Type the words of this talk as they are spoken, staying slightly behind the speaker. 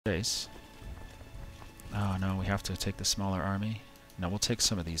base. Oh no, we have to take the smaller army. No, we'll take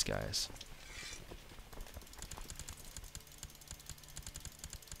some of these guys.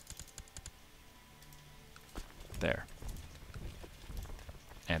 There.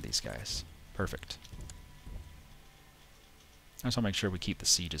 And these guys. Perfect. I just want to make sure we keep the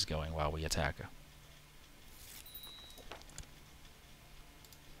sieges going while we attack.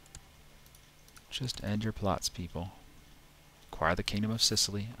 Just end your plots, people. Acquire the Kingdom of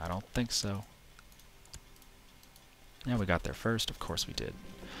Sicily? I don't think so. Yeah, we got there first. Of course we did.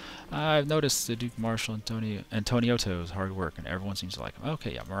 I've noticed the Duke Marshal Antoniotto's hard work, and everyone seems to like him.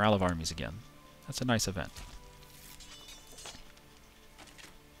 Okay, yeah, morale of armies again. That's a nice event.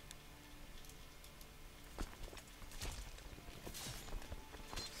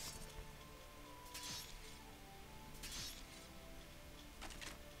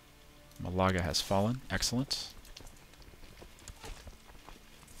 Malaga has fallen. Excellent.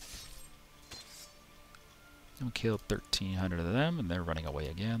 We killed 1,300 of them, and they're running away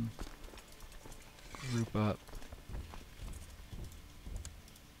again. Group up.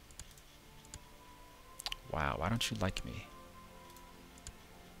 Wow, why don't you like me?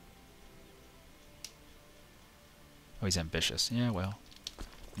 Oh, he's ambitious. Yeah, well,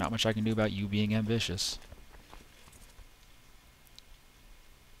 not much I can do about you being ambitious.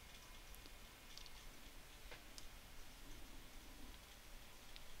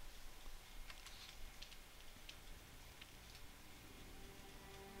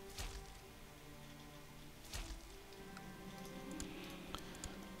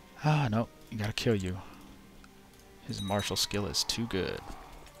 Ah, no, you gotta kill you. His martial skill is too good.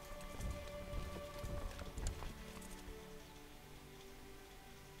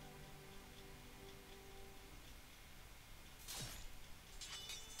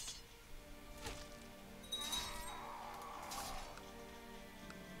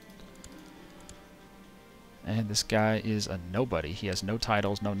 And this guy is a nobody. He has no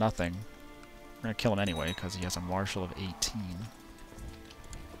titles, no nothing. We're gonna kill him anyway, because he has a marshal of 18.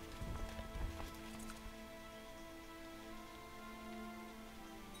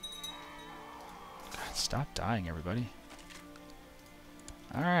 Stop dying, everybody.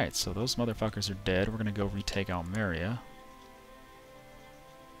 Alright, so those motherfuckers are dead. We're gonna go retake Almeria.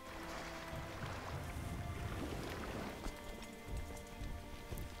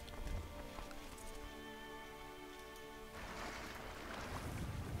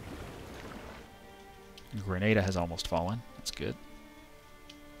 Grenada has almost fallen. That's good.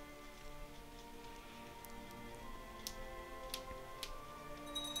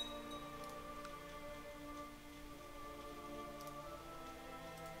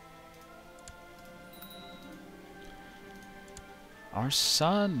 Our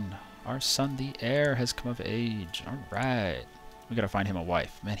son the heir has come of age. Alright. We gotta find him a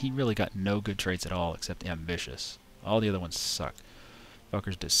wife. Man, he really got no good traits at all except ambitious. All the other ones suck.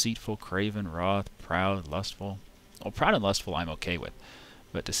 Fucker's deceitful, craven, wroth, proud, lustful. Well, proud and lustful I'm okay with.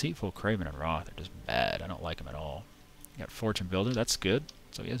 But deceitful, craven, and wroth are just bad. I don't like him at all. Got fortune builder. That's good.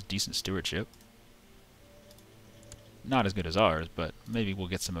 So he has decent stewardship. Not as good as ours, but maybe we'll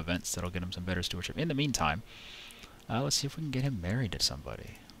get some events that'll get him some better stewardship. In the meantime, let's see if we can get him married to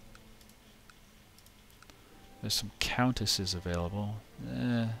somebody. There's some countesses available.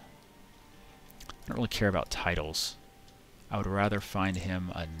 I don't really care about titles. I would rather find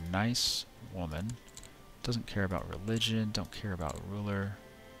him a nice woman. Doesn't care about religion, don't care about ruler.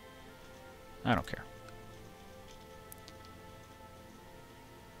 I don't care.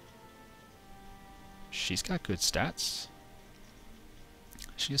 She's got good stats.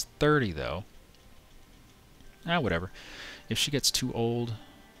 She is 30 though. Whatever. If she gets too old,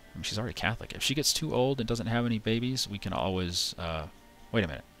 I mean, she's already Catholic. If she gets too old and doesn't have any babies, we can always, wait a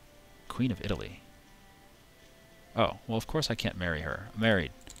minute. Queen of Italy. Oh, well, of course I can't marry her.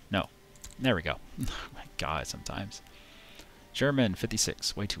 Married. No. There we go. Oh my god, sometimes. German,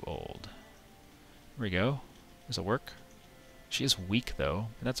 56. Way too old. Here we go. This'll work. She is weak, though.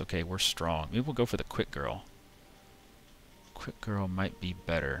 But that's okay. We're strong. Maybe we'll go for the quick girl. Quick girl might be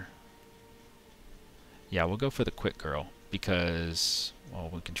better. Yeah, we'll go for the quick girl. Because, well,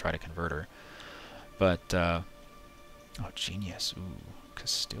 we can try to convert her. But, oh, genius. Ooh,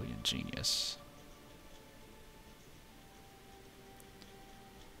 Castilian genius.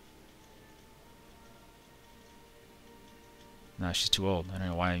 No, she's too old. I don't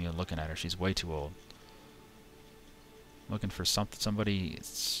know why I'm even looking at her. She's way too old. Looking for somebody,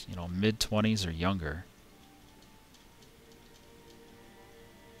 you know, mid-20s or younger.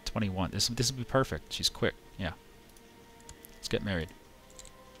 21. This would be perfect. She's quick. Yeah. Let's get married.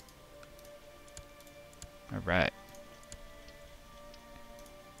 All right.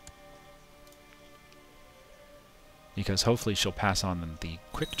 Because hopefully she'll pass on the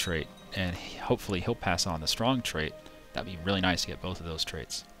quick trait, and hopefully he'll pass on the strong trait. That'd be really nice to get both of those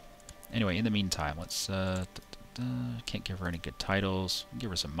traits. Anyway, in the meantime, let's... can't give her any good titles. Give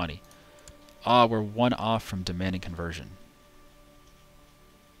her some money. Ah, we're one off from demanding conversion.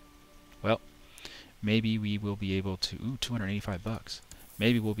 Well, maybe we will be able to... Ooh, 285 bucks.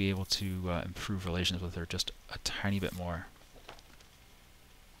 Maybe we'll be able to improve relations with her just a tiny bit more.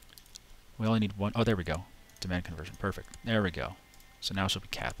 We only need one... Oh, there we go. Demand conversion. Perfect. There we go. So now she'll be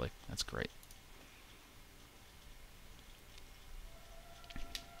Catholic. That's great.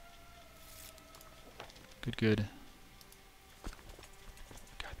 Good, good.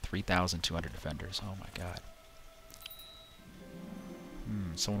 God, 3,200 defenders. Oh my god.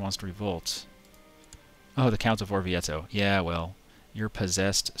 Someone wants to revolt. Oh, the Count of Orvieto. Yeah, well, you're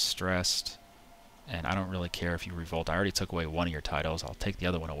possessed, stressed, and I don't really care if you revolt. I already took away one of your titles. I'll take the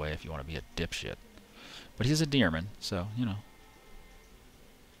other one away if you want to be a dipshit. But he's a Deerman, so, you know.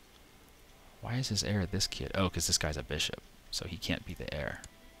 Why is his heir this kid? Oh, because this guy's a bishop, so he can't be the heir.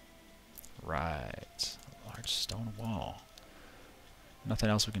 Right. A large stone wall. Nothing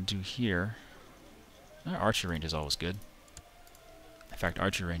else we can do here. Archery range is always good. In fact,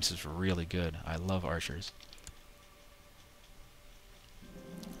 archery range is really good. I love archers.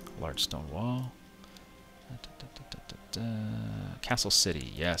 Large stone wall. Castle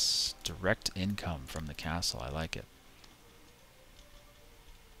City, yes. Direct income from the castle. I like it.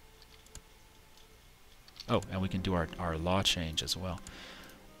 Oh, and we can do our law change as well.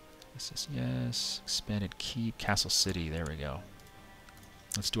 This is yes. Expanded keep. Castle City. There we go.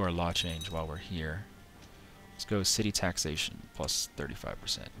 Let's do our law change while we're here. Let's go city taxation plus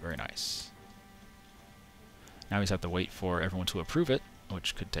 35%. Very nice. Now we just have to wait for everyone to approve it,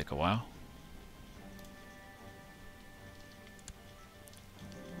 which could take a while.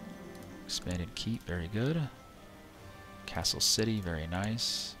 Expanded keep, very good. Castle City, very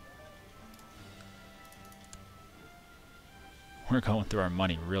nice. We're going through our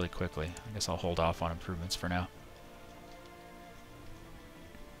money really quickly. I guess I'll hold off on improvements for now.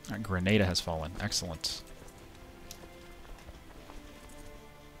 Grenada has fallen. Excellent.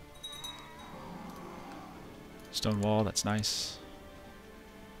 Stone wall, that's nice.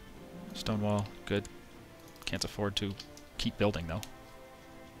 Stone wall, good. Can't afford to keep building though.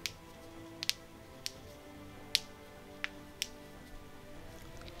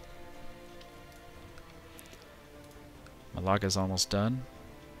 Malaga's almost done.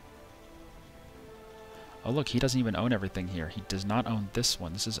 Oh look, he doesn't even own everything here. He does not own this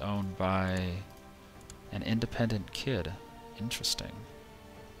one. This is owned by an independent kid. Interesting.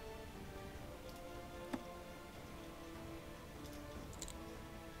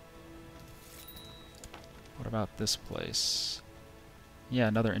 What about this place? Yeah,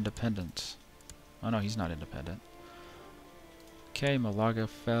 another independent. Oh no, he's not independent. Okay, Malaga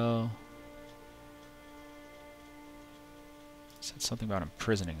fell. Said something about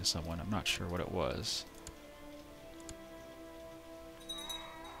imprisoning someone. I'm not sure what it was.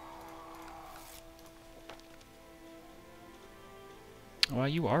 Well,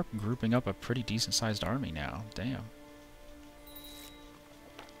 you are grouping up a pretty decent-sized army now. Damn.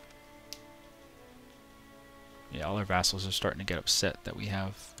 Yeah, all our vassals are starting to get upset that we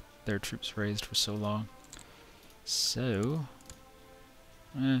have their troops raised for so long. So,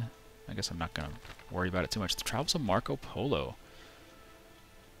 I guess I'm not going to worry about it too much. The travels of Marco Polo.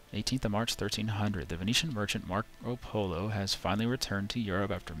 18th of March, 1300. The Venetian merchant Marco Polo has finally returned to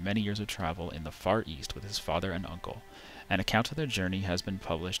Europe after many years of travel in the Far East with his father and uncle. An account of their journey has been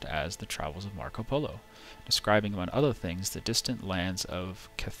published as The Travels of Marco Polo, describing, among other things, the distant lands of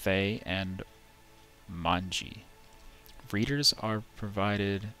Cathay and Manji. Readers are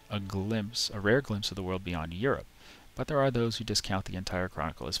provided a rare glimpse of the world beyond Europe, but there are those who discount the entire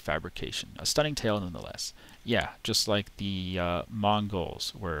chronicle as fabrication. A stunning tale nonetheless. Yeah, just like the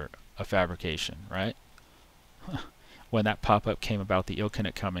Mongols were a fabrication, right? When that pop-up came about the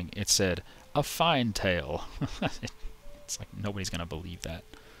Ilkhanate coming, it said, a fine tale. It's like nobody's going to believe that.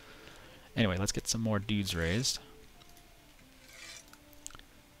 Anyway, let's get some more dudes raised.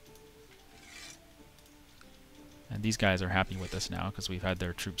 And these guys are happy with us now because we've had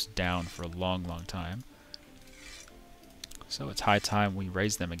their troops down for a long, long time. So it's high time we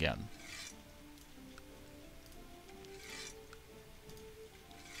raise them again.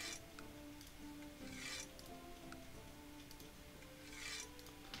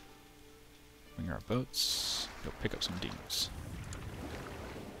 Bring our boats. Go pick up some dudes.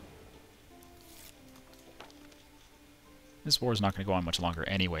 This war is not going to go on much longer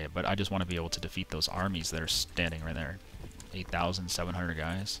anyway, but I just want to be able to defeat those armies that are standing right there. 8,700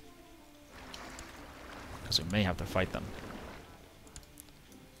 guys. because we may have to fight them.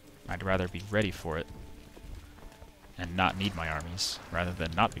 I'd rather be ready for it and not need my armies, rather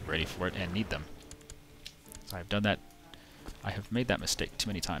than not be ready for it and need them. So I've done that. I have made that mistake too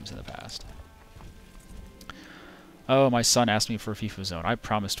many times in the past. Oh, my son asked me for a FIFA zone. I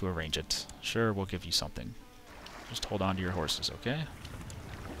promised to arrange it. Sure, we'll give you something. Just hold on to your horses, okay?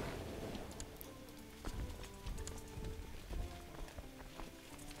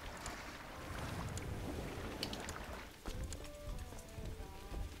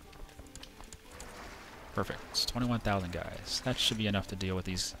 Perfect. It's 21,000 guys. That should be enough to deal with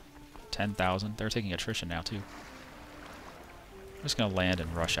these 10,000. They're taking attrition now, too. I'm just going to land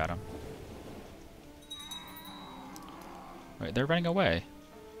and rush at them. Wait, they're running away.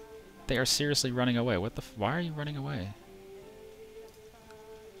 They are seriously running away. What the why are you running away?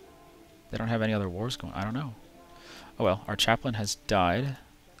 They don't have any other wars going. I don't know. Oh well, our chaplain has died.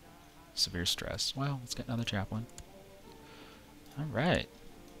 Severe stress. Well, let's get another chaplain. Alright.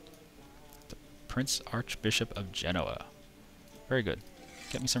 The Prince Archbishop of Genoa. Very good.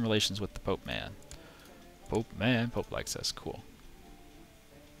 Get me some relations with the Pope Man. Pope Man. Pope likes us. Cool.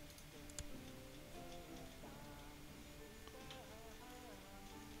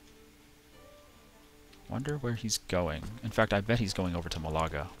 Wonder where he's going. In fact, I bet he's going over to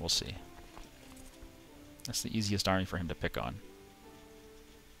Malaga. We'll see. That's the easiest army for him to pick on.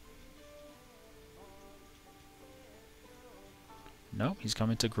 Nope, he's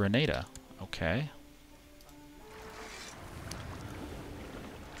coming to Grenada. Okay.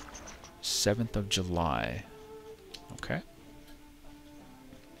 7th of July. Okay.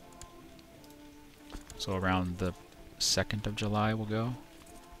 So around the 2nd of July we'll go.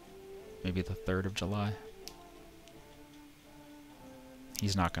 Maybe the 3rd of July.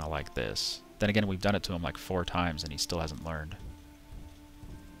 He's not going to like this. Then again, we've done it to him like 4 times and he still hasn't learned.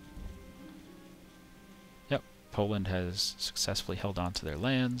 Yep, Poland has successfully held on to their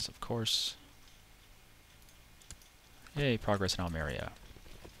lands, of course. Yay, progress in Almeria.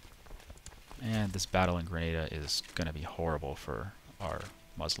 And this battle in Grenada is going to be horrible for our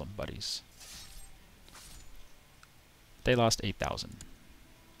Muslim buddies. They lost 8,000.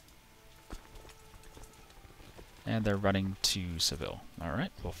 And they're running to Seville.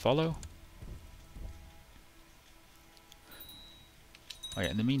 Alright, we'll follow. Oh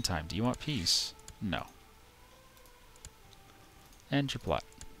yeah, in the meantime, do you want peace? No. End your plot.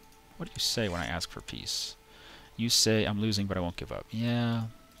 What do you say when I ask for peace? You say, I'm losing, but I won't give up. Yeah,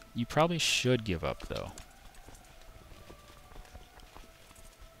 you probably should give up, though.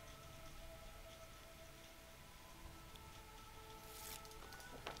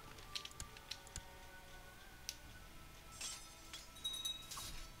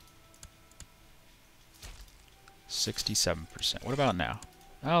 %. What about now?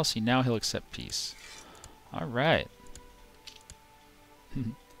 Oh, see, now he'll accept peace. Alright.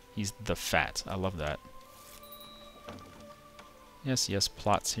 He's the fat. I love that. Yes, yes,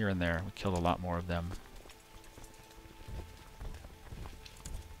 plots here and there. We killed a lot more of them.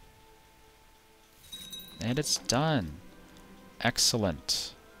 And it's done.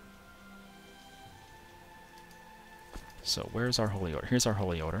 Excellent. So, where's our Holy Order? Here's our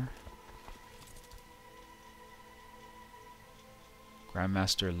Holy Order.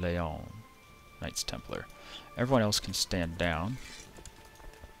 Grandmaster Leon, Knights Templar. Everyone else can stand down.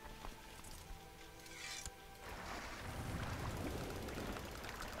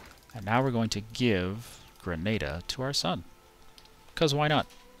 And now we're going to give Grenada to our son. Because why not?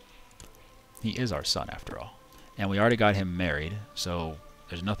 He is our son, after all. And we already got him married, so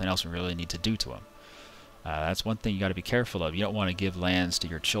there's nothing else we really need to do to him. That's one thing you got to be careful of. You don't want to give lands to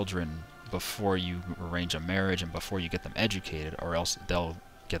your children before you arrange a marriage and before you get them educated, or else they'll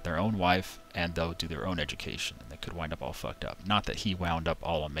get their own wife and they'll do their own education, and they could wind up all fucked up. Not that he wound up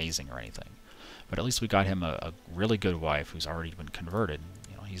all amazing or anything, but at least we got him a really good wife who's already been converted.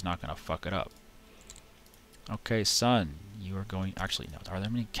 You know, he's not going to fuck it up. Okay, son, you are going... Actually, no. Are there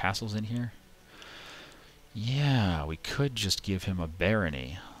many castles in here? Yeah, we could just give him a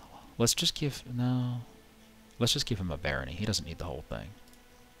barony. Let's just give... No. Let's just give him a barony. He doesn't need the whole thing.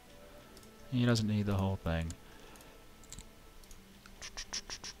 He doesn't need the whole thing.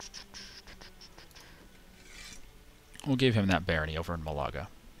 We'll give him that barony over in Malaga.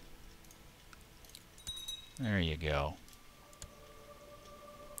 There you go.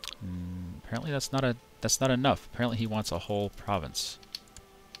 Apparently that's not enough. Apparently he wants a whole province.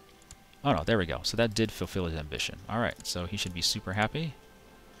 Oh no, there we go. So that did fulfill his ambition. Alright, so he should be super happy.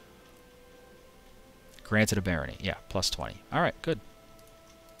 Granted a barony. Yeah, plus 20. Alright, good.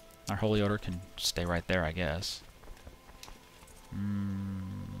 Our Holy Order can stay right there, I guess.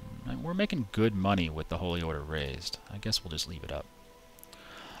 We're making good money with the Holy Order raised. I guess we'll just leave it up.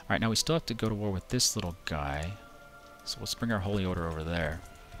 Alright, now we still have to go to war with this little guy. So let's bring our Holy Order over there.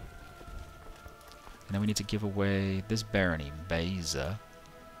 And then we need to give away this barony, Beza.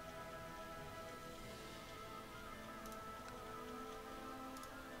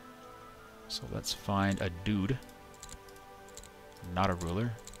 So let's find a dude. Not a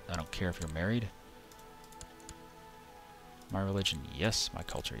ruler. I don't care if you're married. My religion, yes. My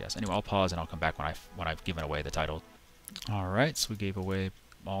culture, yes. Anyway, I'll pause and I'll come back when I've given away the title. Alright, so we gave away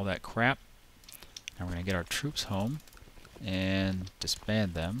all that crap. Now we're going to get our troops home and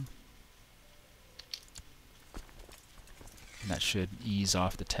disband them. And that should ease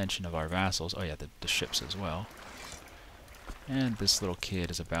off the tension of our vassals. Oh yeah, the ships as well. And this little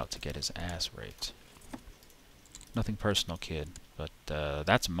kid is about to get his ass raped. Nothing personal, kid, but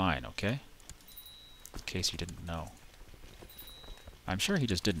that's mine, okay? In case you didn't know. I'm sure he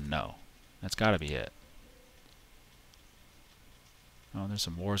just didn't know. That's gotta be it. Oh, there's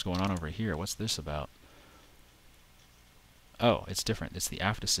some wars going on over here. What's this about? Oh, it's different. It's the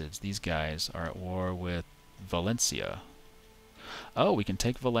Afticids. These guys are at war with Valencia. Oh, we can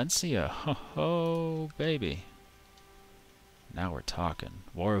take Valencia. Ho ho, baby. Now we're talking.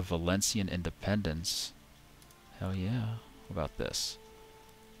 War of Valencian independence. Hell yeah. What about this?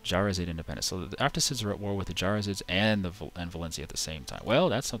 Jarazid independence. So the Afticids are at war with the Jarazids and Valencia at the same time. Well,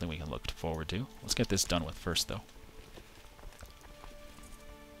 that's something we can look forward to. Let's get this done with first, though.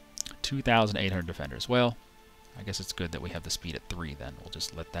 2,800 defenders. Well, I guess it's good that we have the speed at 3 then. We'll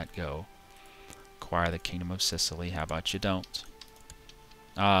just let that go. Acquire the Kingdom of Sicily. How about you don't?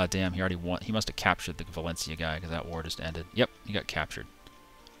 Ah, damn, he already won. He must have captured the Valencia guy because that war just ended. Yep, he got captured.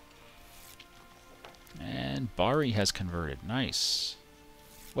 And Bari has converted. Nice.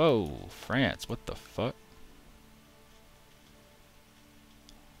 Whoa, France. What the fuck?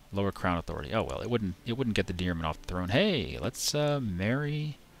 Lower crown authority. Oh, well, it wouldn't get the Dearman off the throne. Hey, let's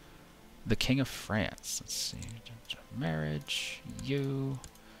marry the King of France. Let's see. Marriage, you,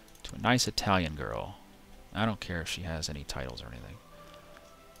 to a nice Italian girl. I don't care if she has any titles or anything.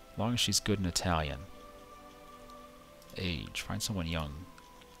 As long as she's good in Italian. Age. Find someone young.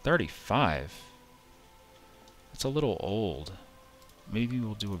 35? That's a little old. Maybe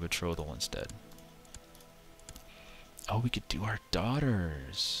we'll do a betrothal instead. Oh, we could do our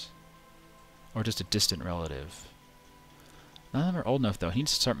daughters. Or just a distant relative. None of them are old enough, though. He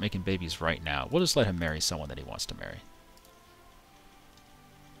needs to start making babies right now. We'll just let him marry someone that he wants to marry.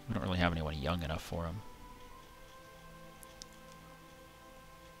 We don't really have anyone young enough for him.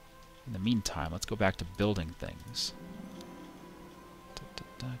 In the meantime, let's go back to building things.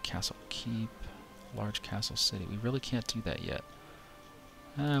 Castle keep. Large castle city. We really can't do that yet.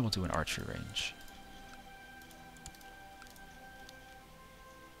 We'll do an archery range.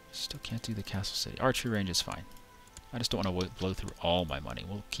 Still can't do the castle city. Archery range is fine. I just don't want to blow through all my money.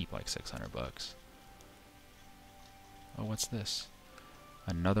 We'll keep like 600 bucks. Oh, what's this?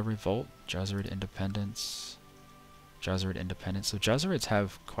 Another revolt. Jazarid independence. Jazarid independence. So Jazarids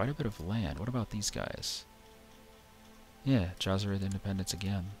have quite a bit of land. What about these guys? Yeah, Jazarid independence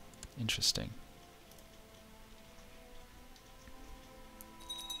again. Interesting.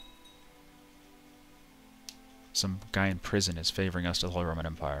 Some guy in prison is favoring us to the Holy Roman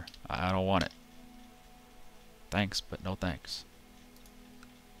Empire. I don't want it. Thanks, but no thanks.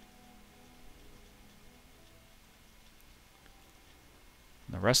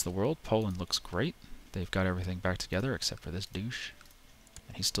 In the rest of the world, Poland looks great. They've got everything back together except for this douche.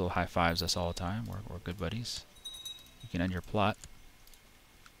 And he still high-fives us all the time. We're good buddies. You can end your plot.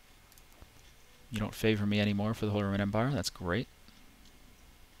 You don't favor me anymore for the Holy Roman Empire. That's great.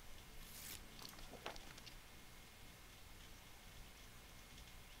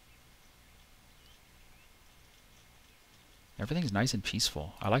 Everything's nice and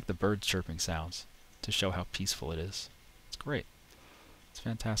peaceful. I like the birds chirping sounds to show how peaceful it is. It's great. It's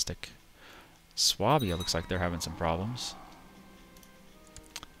fantastic. Swabia looks like they're having some problems.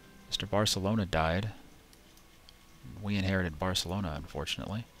 Mr. Barcelona died. We inherited Barcelona,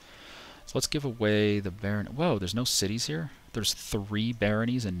 unfortunately. So let's give away the baron. Whoa, there's no cities here? There's 3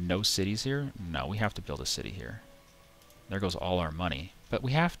 baronies and no cities here? No, we have to build a city here. There goes all our money. But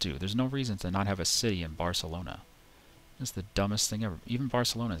we have to. There's no reason to not have a city in Barcelona. It's the dumbest thing ever. Even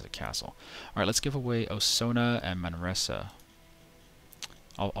Barcelona is a castle. Alright, let's give away Osona and Manresa.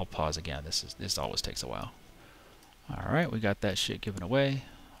 I'll pause again. This always takes a while. Alright, we got that shit given away.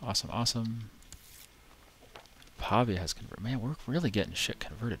 Awesome, awesome. Pavia has converted. Man, we're really getting shit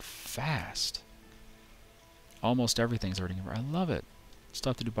converted fast. Almost everything's already converted. I love it.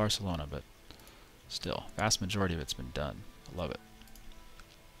 Still have to do Barcelona, but still, vast majority of it's been done. I love it.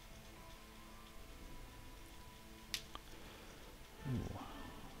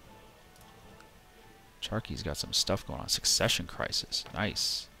 Charky's got some stuff going on. Succession crisis.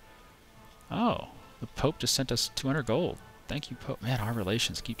 Nice. Oh, the Pope just sent us 200 gold. Thank you, Pope. Man, our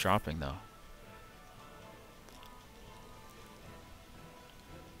relations keep dropping, though.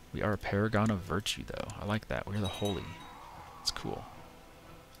 We are a paragon of virtue, though. I like that. We're the holy. It's cool.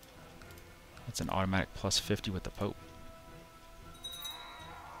 That's an automatic plus 50 with the Pope.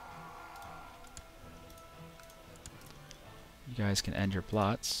 You guys can end your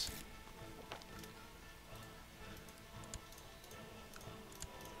plots.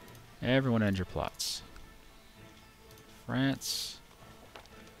 Everyone end your plots. France.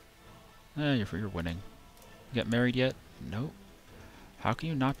 You're winning. You get married yet? Nope. How can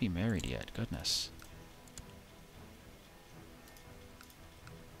you not be married yet? Goodness.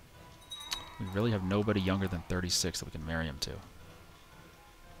 We really have nobody younger than 36 that we can marry him to.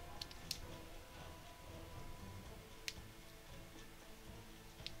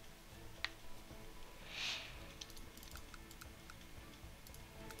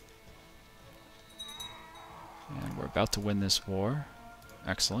 And we're about to win this war.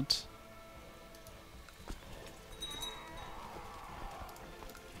 Excellent.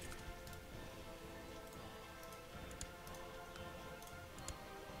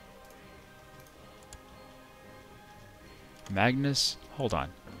 Magnus, hold on.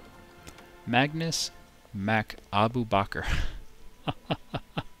 Magnus Mac Abu Bakr.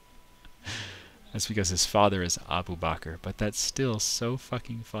 That's because his father is Abu Bakr, but that's still so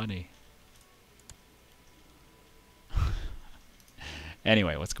fucking funny.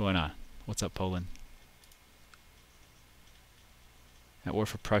 Anyway, what's going on? What's up, Poland? At war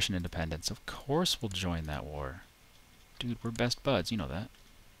for Prussian independence. Of course we'll join that war. Dude, we're best buds, you know that.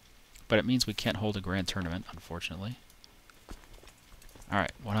 But it means we can't hold a grand tournament, unfortunately.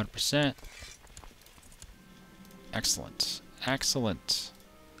 Alright, 100%. Excellent. Excellent.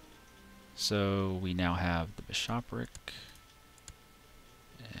 So we now have the bishopric.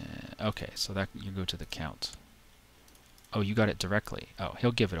 Okay, so that you go to the count. Oh, you got it directly. Oh,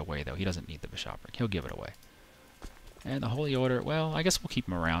 he'll give it away, though. He doesn't need the bishopric. He'll give it away. And the Holy Order, well, I guess we'll keep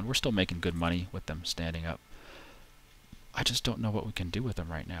them around. We're still making good money with them standing up. I just don't know what we can do with them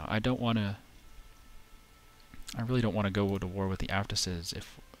right now. I really don't want to go to war with the Aptuses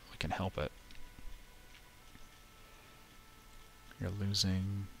if we can help it. You're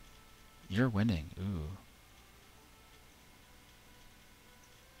losing. You're winning. Ooh.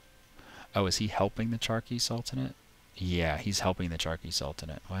 Oh, is he helping the Charkhi Sultanate? Yeah, he's helping the Charkhi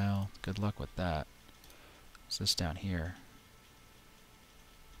Sultanate. Well, good luck with that. What's this down here?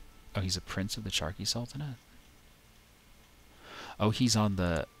 Oh, he's a prince of the Charkhi Sultanate? Oh, he's on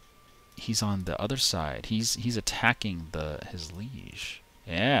the other side. He's attacking his liege.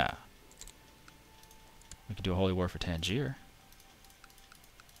 Yeah. We could do a holy war for Tangier.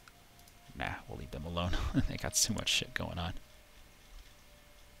 Nah, we'll leave them alone. They got too much shit going on.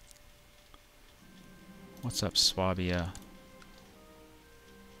 What's up, Swabia?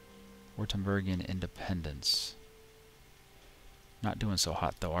 Württembergian independence. Not doing so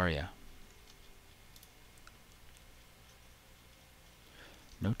hot though, are ya?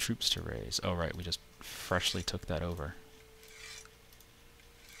 No troops to raise. Oh right, we just freshly took that over.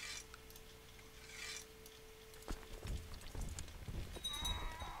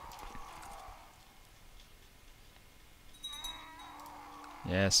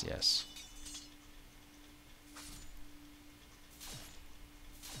 Yes, yes.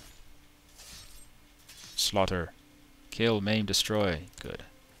 Slaughter. Kill, maim, destroy. Good.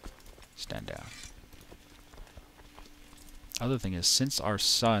 Stand down. Other thing is, since our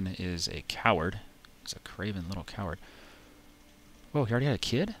son is a coward, he's a craven little coward. Whoa, he already had a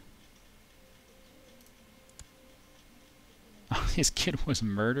kid? Oh, his kid was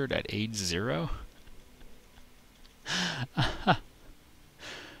murdered at age 0?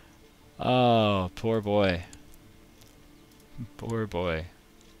 Oh, poor boy. Poor boy.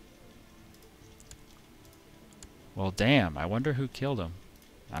 Well, damn, I wonder who killed him.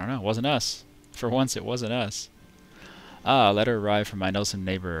 I don't know, it wasn't us. For once, it wasn't us. Ah, a letter arrived from my Nelson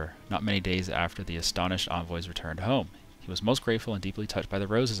neighbor not many days after the astonished envoys returned home. He was most grateful and deeply touched by the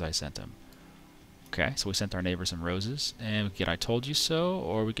roses I sent him. Okay, so we sent our neighbor some roses, and we could get I told you so,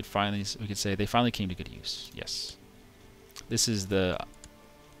 or we could say they finally came to good use. Yes. This is the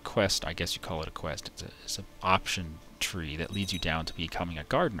quest, I guess you call it a quest. It's an option tree that leads you down to becoming a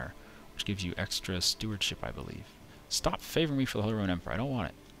gardener, which gives you extra stewardship, I believe. Stop favoring me for the Holy Roman Emperor. I don't want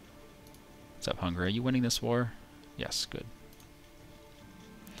it. What's up, Hungary? Are you winning this war? Yes, good.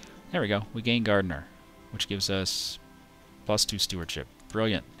 There we go. We gain Gardener, which gives us +2 stewardship.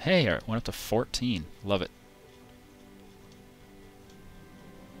 Brilliant. Hey, it went up to 14. Love it.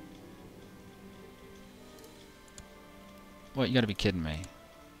 What, you gotta be kidding me.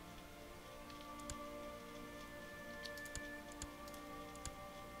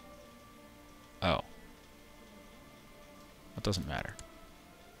 Oh. That doesn't matter.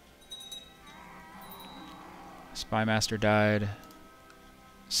 Spymaster died.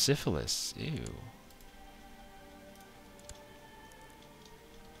 Syphilis. Ew.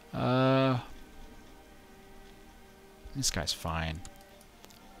 This guy's fine.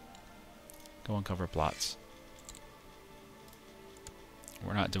 Go uncover plots.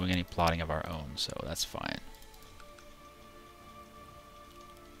 We're not doing any plotting of our own, so that's fine.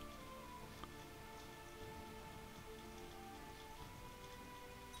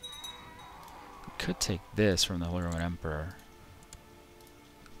 We could take this from the Holy Roman Emperor,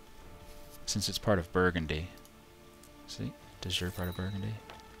 since it's part of Burgundy. See? Does your part of Burgundy?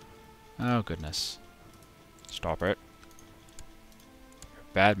 Oh, goodness. Stop it. You're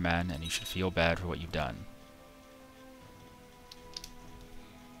a bad man, and you should feel bad for what you've done.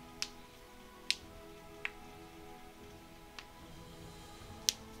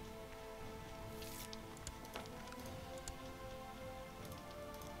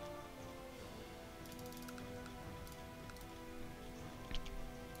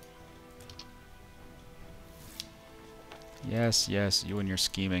 Yes, yes, you and your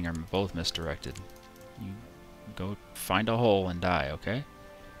scheming are both misdirected. You go find a hole and die, okay?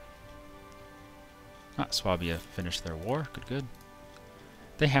 Ah, Swabia finished their war. Good, good.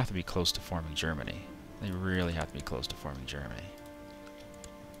 They have to be close to forming Germany. They really have to be close to forming Germany.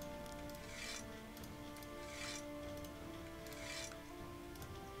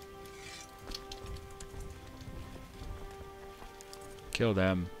 Kill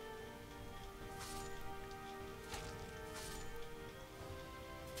them.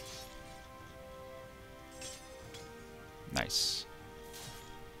 Nice.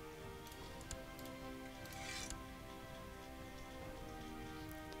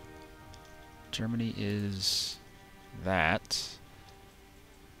 Germany is that.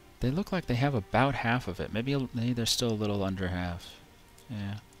 They look like they have about half of it. Maybe they're still a little under half.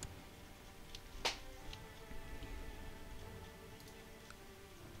 Yeah.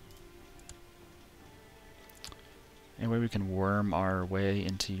 Anyway, we can worm our way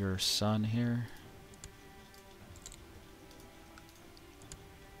into your sun here.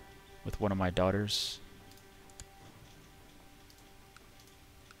 With one of my daughters.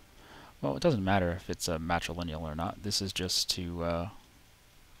 Well, it doesn't matter if it's a matrilineal or not. This is just to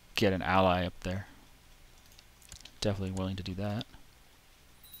get an ally up there. Definitely willing to do that.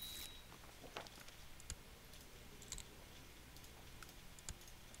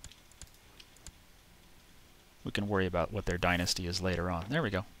 We can worry about what their dynasty is later on. There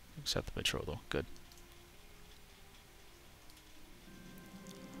we go. Accept the betrothal. Good.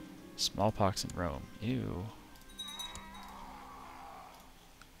 Smallpox in Rome. Ew.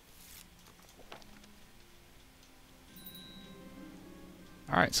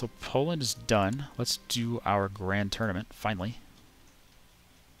 Alright, so Poland is done. Let's do our grand tournament, finally.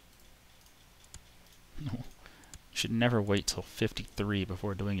 You should never wait till 53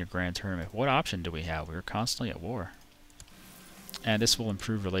 before doing your grand tournament. What option do we have? We're constantly at war. And this will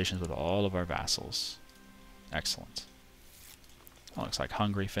improve relations with all of our vassals. Excellent. Well, looks like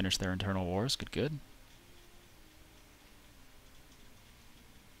Hungary finished their internal wars. Good, good.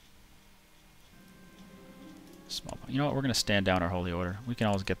 Small. You know what? We're going to stand down our Holy Order. We can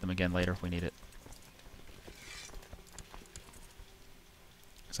always get them again later if we need it.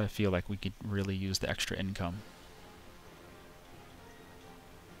 Because I feel like we could really use the extra income.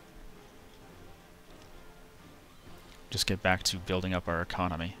 Just get back to building up our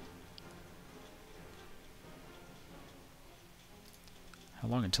economy. How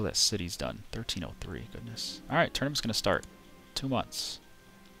long until that city's done? 1303, goodness. Alright, tournament's gonna start. 2 months.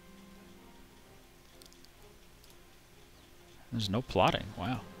 There's no plotting,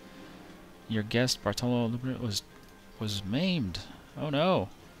 wow. Your guest, Bartolo was maimed. Oh no.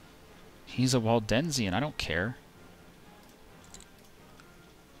 He's a Waldensian, I don't care.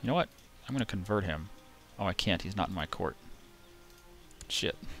 You know what? I'm gonna convert him. Oh, I can't, he's not in my court.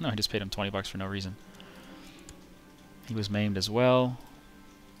 Shit. No, I just paid him 20 bucks for no reason. He was maimed as well.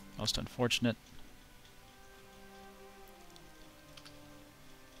 Most unfortunate.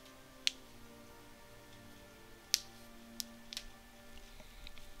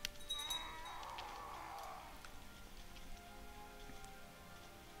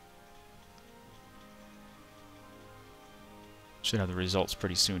 Should have the results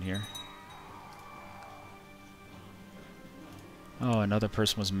pretty soon here. Oh, another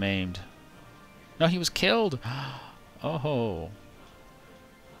person was maimed. No, he was killed! Oh.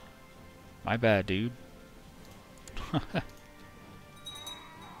 My bad, dude.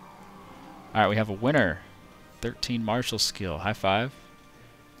 Alright, we have a winner. 13 martial skill. High five.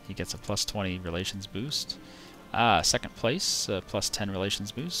 He gets a plus 20 relations boost. Second place, plus 10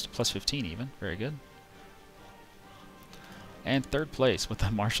 relations boost. Plus 15 even. Very good. And third place with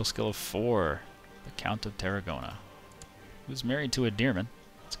a martial skill of 4. The Count of Tarragona. Who's married to a deerman.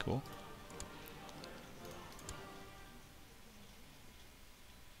 That's cool.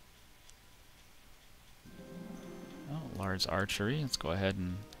 Oh, large archery. Let's go ahead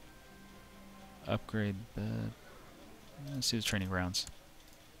and upgrade the... Let's see the training grounds.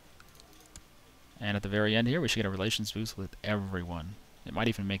 And at the very end here, we should get a relations boost with everyone. It might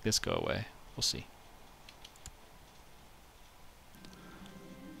even make this go away. We'll see.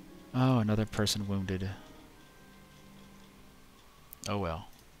 Oh, another person wounded. Oh well.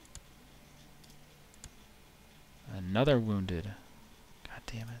 Another wounded. God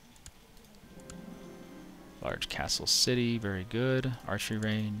damn it. Large castle city, very good. Archery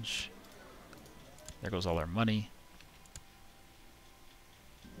range. There goes all our money.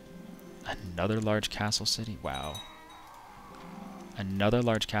 Another large castle city. Wow. Another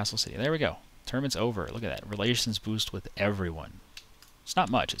large castle city. There we go. Tournament's over. Look at that. Relations boost with everyone. It's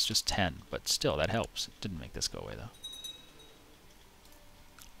not much. It's just 10. But still, that helps. It didn't make this go away, though.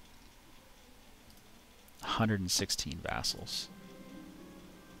 116 vassals.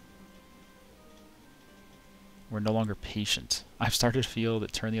 We're no longer patient. I've started to feel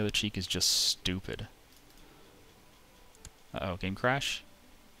that Turn the Other Cheek is just stupid. Uh-oh. Game crash?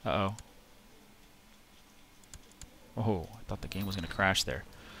 Uh-oh. Oh, I thought the game was going to crash there.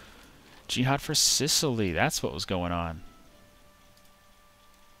 Jihad for Sicily. That's what was going on.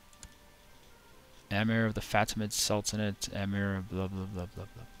 Emir of the Fatimid Sultanate. Emir of blah, blah, blah, blah,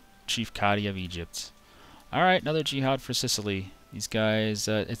 blah. Chief Qadi of Egypt. Alright, another Jihad for Sicily. These guys,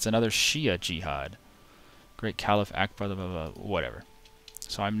 it's another Shia Jihad. Great Caliph Akbar, blah, blah, blah, whatever.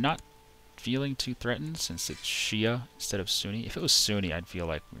 So I'm not feeling too threatened since it's Shia instead of Sunni. If it was Sunni, I'd feel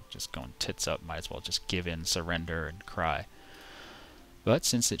like we're just going tits up. Might as well just give in, surrender, and cry. But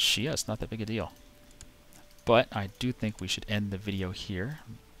since it's Shia, it's not that big a deal. But I do think we should end the video here.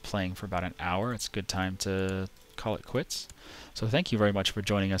 I'm playing for about an hour. It's a good time to call it quits. So thank you very much for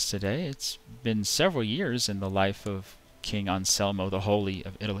joining us today. It's been several years in the life of King Anselmo the Holy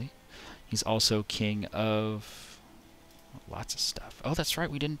of Italy. He's also king of lots of stuff. Oh, that's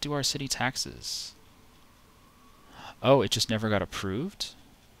right, we didn't do our city taxes. Oh, it just never got approved?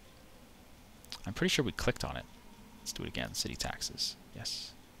 I'm pretty sure we clicked on it. Let's do it again. City taxes.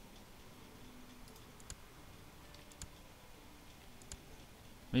 Yes.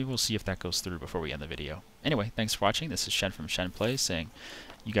 Maybe we'll see if that goes through before we end the video. Anyway, thanks for watching. This is Shen from Shen Plays saying,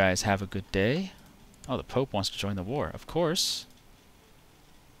 you guys have a good day. Oh, the Pope wants to join the war. Of course.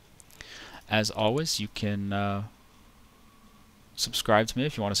 As always, you can subscribe to me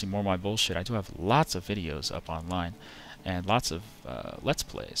if you want to see more of my bullshit. I do have lots of videos up online and lots of Let's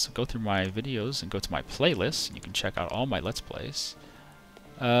Plays. So go through my videos and go to my playlist, and you can check out all my Let's Plays.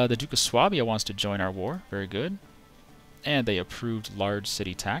 The Duke of Swabia wants to join our war. Very good. And they approved large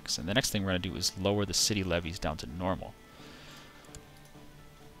city tax. And the next thing we're going to do is lower the city levies down to normal.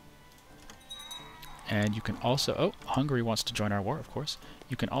 And you can also... Oh, Hungary wants to join our war, of course.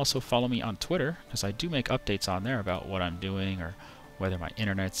 You can also follow me on Twitter, because I do make updates on there about what I'm doing, or whether my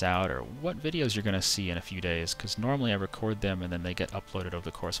internet's out, or what videos you're going to see in a few days, because normally I record them and then they get uploaded over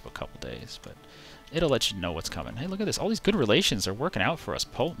the course of a couple days. But it'll let you know what's coming. Hey, look at this. All these good relations are working out for us.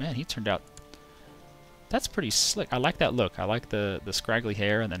 Pope, man, he turned out... That's pretty slick. I like that look. I like the scraggly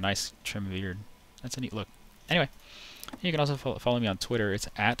hair and the nice trim beard. That's a neat look. Anyway, you can also follow me on Twitter. It's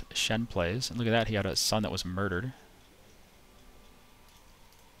at ShenPlays. And look at that. He had a son that was murdered.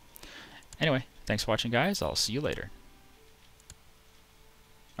 Anyway, thanks for watching, guys. I'll see you later.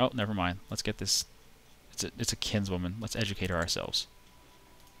 Oh, never mind. Let's get this. It's a kinswoman. Let's educate her ourselves.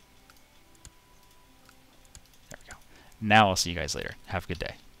 There we go. Now I'll see you guys later. Have a good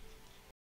day.